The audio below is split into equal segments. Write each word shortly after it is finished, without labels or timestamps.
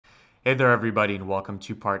Hey there, everybody, and welcome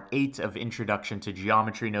to part 8 of Introduction to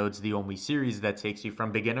Geometry Nodes, the only series that takes you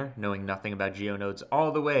from beginner, knowing nothing about geonodes,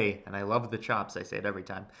 all the way, and I love the chops, I say it every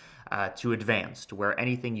time, to advanced, where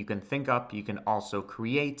anything you can think up, you can also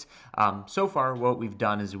create. So far, what we've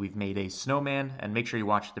done is we've made a snowman, and make sure you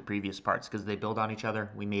watch the previous parts because they build on each other.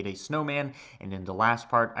 We made a snowman, and in the last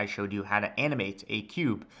part, I showed you how to animate a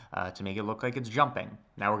cube to make it look like it's jumping.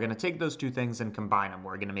 Now we're going to take those two things and combine them.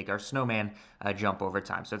 We're going to make our snowman jump over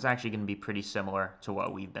time. So it's actually going to be pretty similar to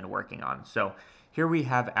what we've been working on. So here we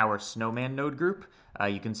have our snowman node group.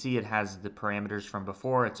 You can see it has the parameters from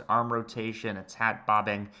before. It's arm rotation, it's hat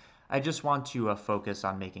bobbing. I just want to focus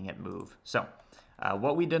on making it move. So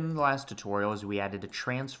what we did in the last tutorial is we added a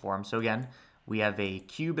transform. So again, we have a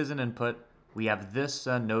cube as an input. We have this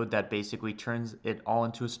node that basically turns it all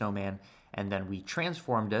into a snowman, and then we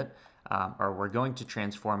transformed it, or we're going to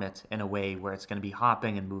transform it in a way where it's going to be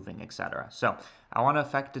hopping and moving, etc. So I want to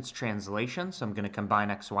affect its translation, so I'm going to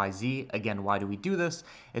combine X, Y, Z. Again, why do we do this?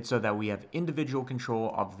 It's so that we have individual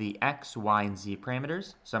control of the X, Y, and Z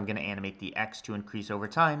parameters. So I'm going to animate the X to increase over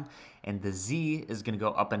time, and the Z is going to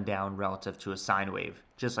go up and down relative to a sine wave,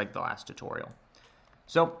 just like the last tutorial.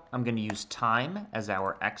 So I'm going to use time as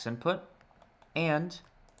our X input, and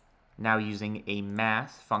now using a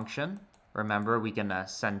math function. Remember, we can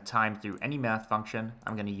send time through any math function.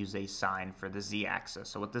 I'm going to use a sine for the z-axis.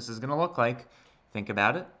 So what this is going to look like, think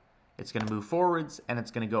about it. It's going to move forwards, and it's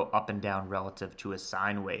going to go up and down relative to a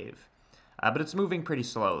sine wave. But it's moving pretty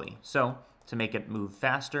slowly. So to make it move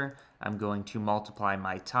faster, I'm going to multiply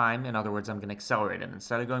my time. In other words, I'm going to accelerate it.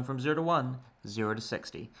 Instead of going from 0 to 1, 0 to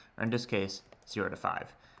 60, or in this case, 0 to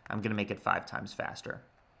 5. I'm going to make it 5 times faster.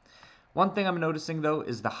 One thing I'm noticing though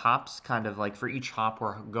is the hops, kind of like for each hop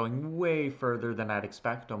we're going way further than I'd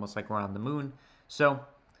expect, almost like we're on the moon. So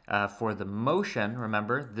for the motion,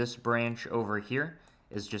 remember this branch over here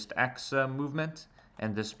is just X movement,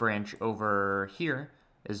 and this branch over here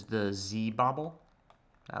is the Z bobble.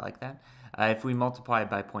 I like that. If we multiply it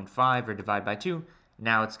by 0.5 or divide by 2,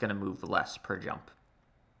 now it's going to move less per jump.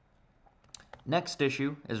 Next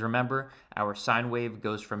issue is, remember, our sine wave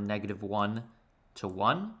goes from -1 to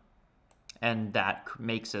 1. And that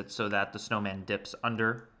makes it so that the snowman dips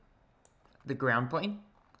under the ground plane.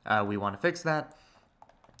 We want to fix that,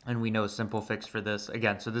 and we know a simple fix for this.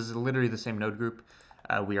 Again, so this is literally the same node group.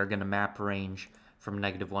 We are going to map range from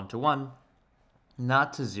 -1 to 1,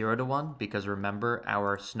 not to 0 to 1, because remember,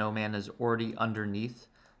 our snowman is already underneath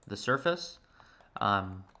the surface,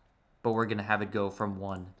 but we're going to have it go from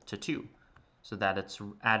 1 to 2, so that it's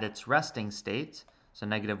at its resting state. So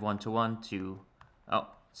 -1 to 1 to, oh,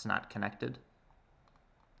 it's not connected,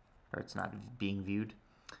 or it's not being viewed.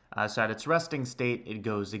 So at its resting state, it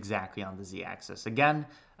goes exactly on the z-axis. Again,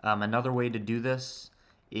 another way to do this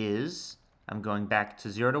is, I'm going back to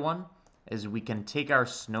 0 to 1, is we can take our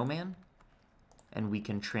snowman and we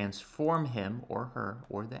can transform him, or her,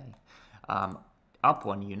 or they, up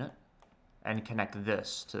 1 unit and connect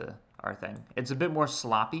this to our thing. It's a bit more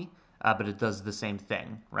sloppy, but it does the same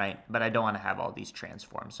thing, right? But I don't want to have all these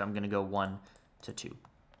transforms, so I'm going to go 1 to 2.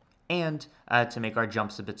 And to make our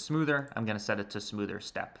jumps a bit smoother, I'm going to set it to smoother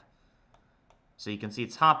step. So you can see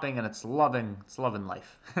it's hopping and it's loving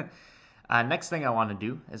life. Next thing I want to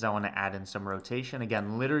do is I want to add in some rotation.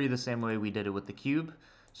 Again, literally the same way we did it with the cube.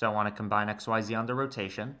 So I want to combine X, Y, Z on the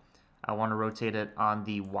rotation. I want to rotate it on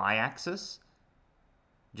the Y-axis,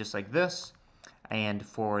 just like this. And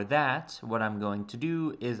for that, what I'm going to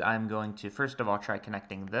do is I'm going to, first of all, try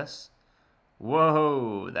connecting this.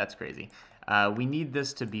 Whoa, that's crazy. We need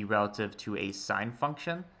this to be relative to a sine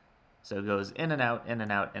function. So it goes in and out, in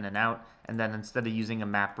and out, in and out. And then instead of using a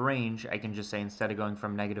map range, I can just say, instead of going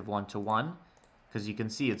from -1 to 1, because you can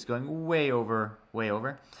see it's going way over,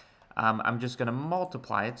 I'm just going to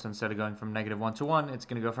multiply it. So instead of going from -1 to 1, it's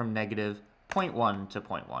going to go from -0.1 to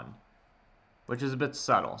 0.1, which is a bit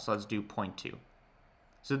subtle. So let's do 0.2.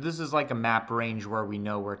 So this is like a map range where we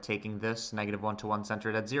know we're taking this -1 to 1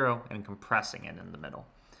 centered at 0 and compressing it in the middle.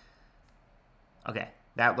 Okay,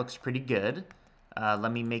 that looks pretty good.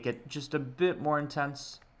 Let me make it just a bit more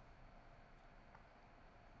intense.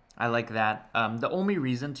 I like that. The only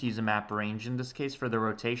reason to use a map range in this case for the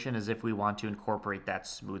rotation is if we want to incorporate that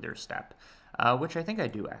smoother step, which I think I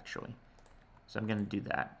do actually. So I'm going to do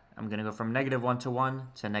that. I'm going to go from -1 to 1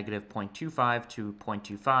 to -0.25 to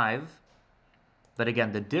 0.25. But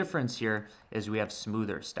again, the difference here is we have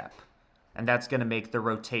smoother step. And that's going to make the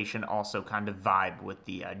rotation also kind of vibe with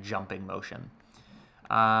the jumping motion.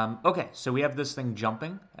 Okay, so we have this thing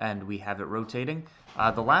jumping, and we have it rotating.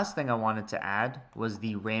 The last thing I wanted to add was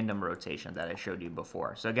the random rotation that I showed you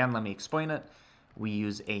before. So again, let me explain it. We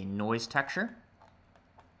use a noise texture,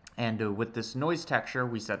 And with this noise texture,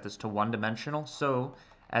 we set this to one-dimensional. So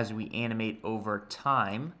as we animate over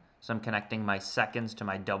time, so I'm connecting my seconds to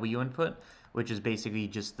my W input, which is basically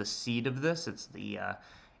just the seed of this. It's the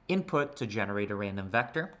input to generate a random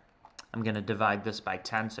vector. I'm going to divide this by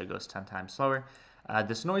 10, so it goes 10 times slower.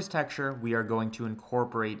 This noise texture we are going to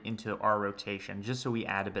incorporate into our rotation, just so we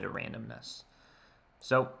add a bit of randomness.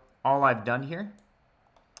 So all I've done here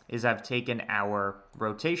is I've taken our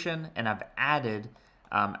rotation and I've added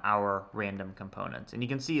our random component. And you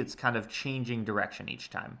can see it's kind of changing direction each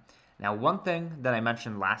time. Now, one thing that I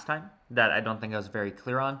mentioned last time that I don't think I was very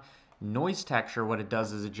clear on, noise texture, what it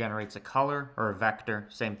does is it generates a color or a vector,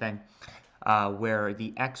 same thing, where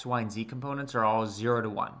the X, Y, and Z components are all 0 to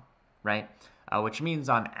 1, right? Which means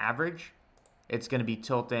on average, it's going to be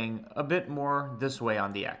tilting a bit more this way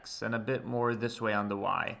on the X and a bit more this way on the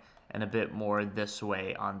Y and a bit more this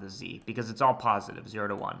way on the Z, because it's all positive, 0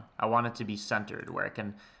 to 1. I want it to be centered, where it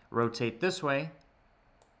can rotate this way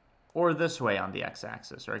or this way on the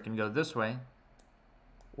x-axis, or it can go this way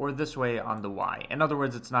or this way on the y. In other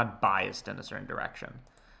words, it's not biased in a certain direction.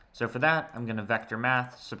 So for that, I'm going to vector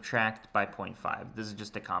math, subtract by 0.5. This is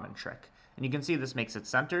just a common trick. And you can see this makes it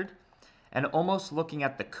centered, and almost looking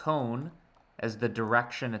at the cone as the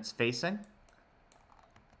direction it's facing,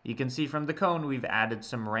 you can see from the cone we've added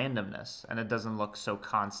some randomness, and it doesn't look so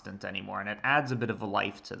constant anymore, and it adds a bit of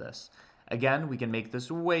life to this. Again, we can make this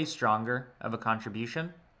way stronger of a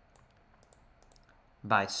contribution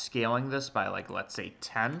by scaling this by, like, let's say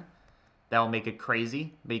 10. That will make it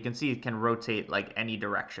crazy, but you can see it can rotate like any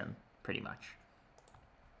direction pretty much.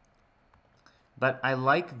 But I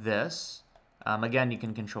like this. Again, you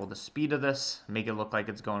can control the speed of this, make it look like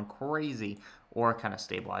it's going crazy, or kind of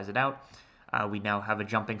stabilize it out. We now have a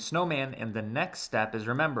jumping snowman, and the next step is,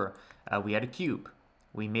 remember, we had a cube.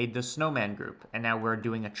 We made the snowman group, and now we're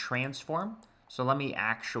doing a transform. So let me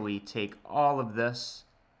actually take all of this,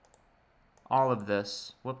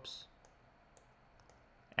 whoops,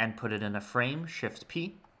 and put it in a frame, Shift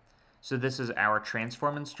P. So this is our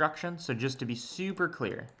transform instruction. So just to be super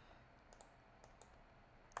clear,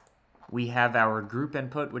 we have our group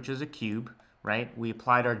input, which is a cube, right? We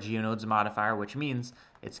applied our GeoNodes modifier, which means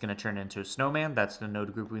it's going to turn into a snowman. That's the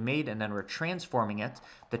node group we made, and then we're transforming it.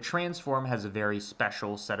 The transform has a very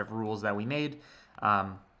special set of rules that we made.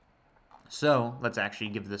 So let's actually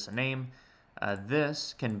give this a name.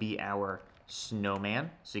 This can be our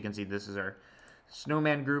snowman. So you can see this is our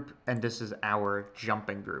snowman group, and this is our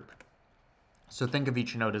jumping group. So think of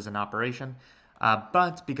each node as an operation.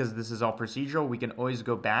 But because this is all procedural, we can always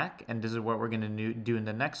go back, and this is what we're going to do in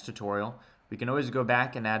the next tutorial. We can always go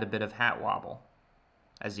back and add a bit of hat wobble,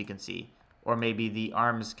 as you can see. Or maybe the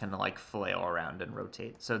arms can like flail around and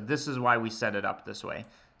rotate. So this is why we set it up this way,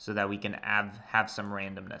 so that we can have some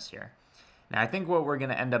randomness here. Now I think what we're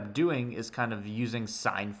going to end up doing is kind of using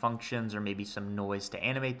sine functions or maybe some noise to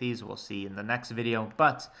animate these. We'll see in the next video.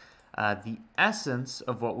 But the essence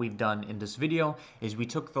of what we've done in this video is we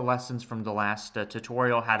took the lessons from the last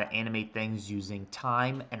tutorial, how to animate things using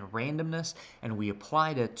time and randomness, and we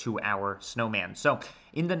applied it to our snowman. So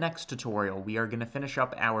in the next tutorial, we are going to finish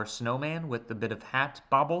up our snowman with a bit of hat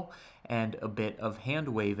bobble and a bit of hand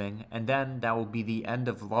waving, and then that will be the end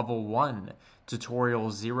of level 1,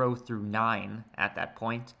 tutorial 0 through 9 at that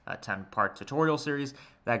point, a 10-part tutorial series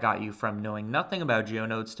that got you from knowing nothing about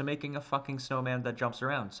GeoNodes to making a fucking snowman that jumps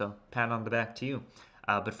around. So pat on the back to you.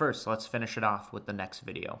 But first, let's finish it off with the next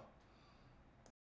video.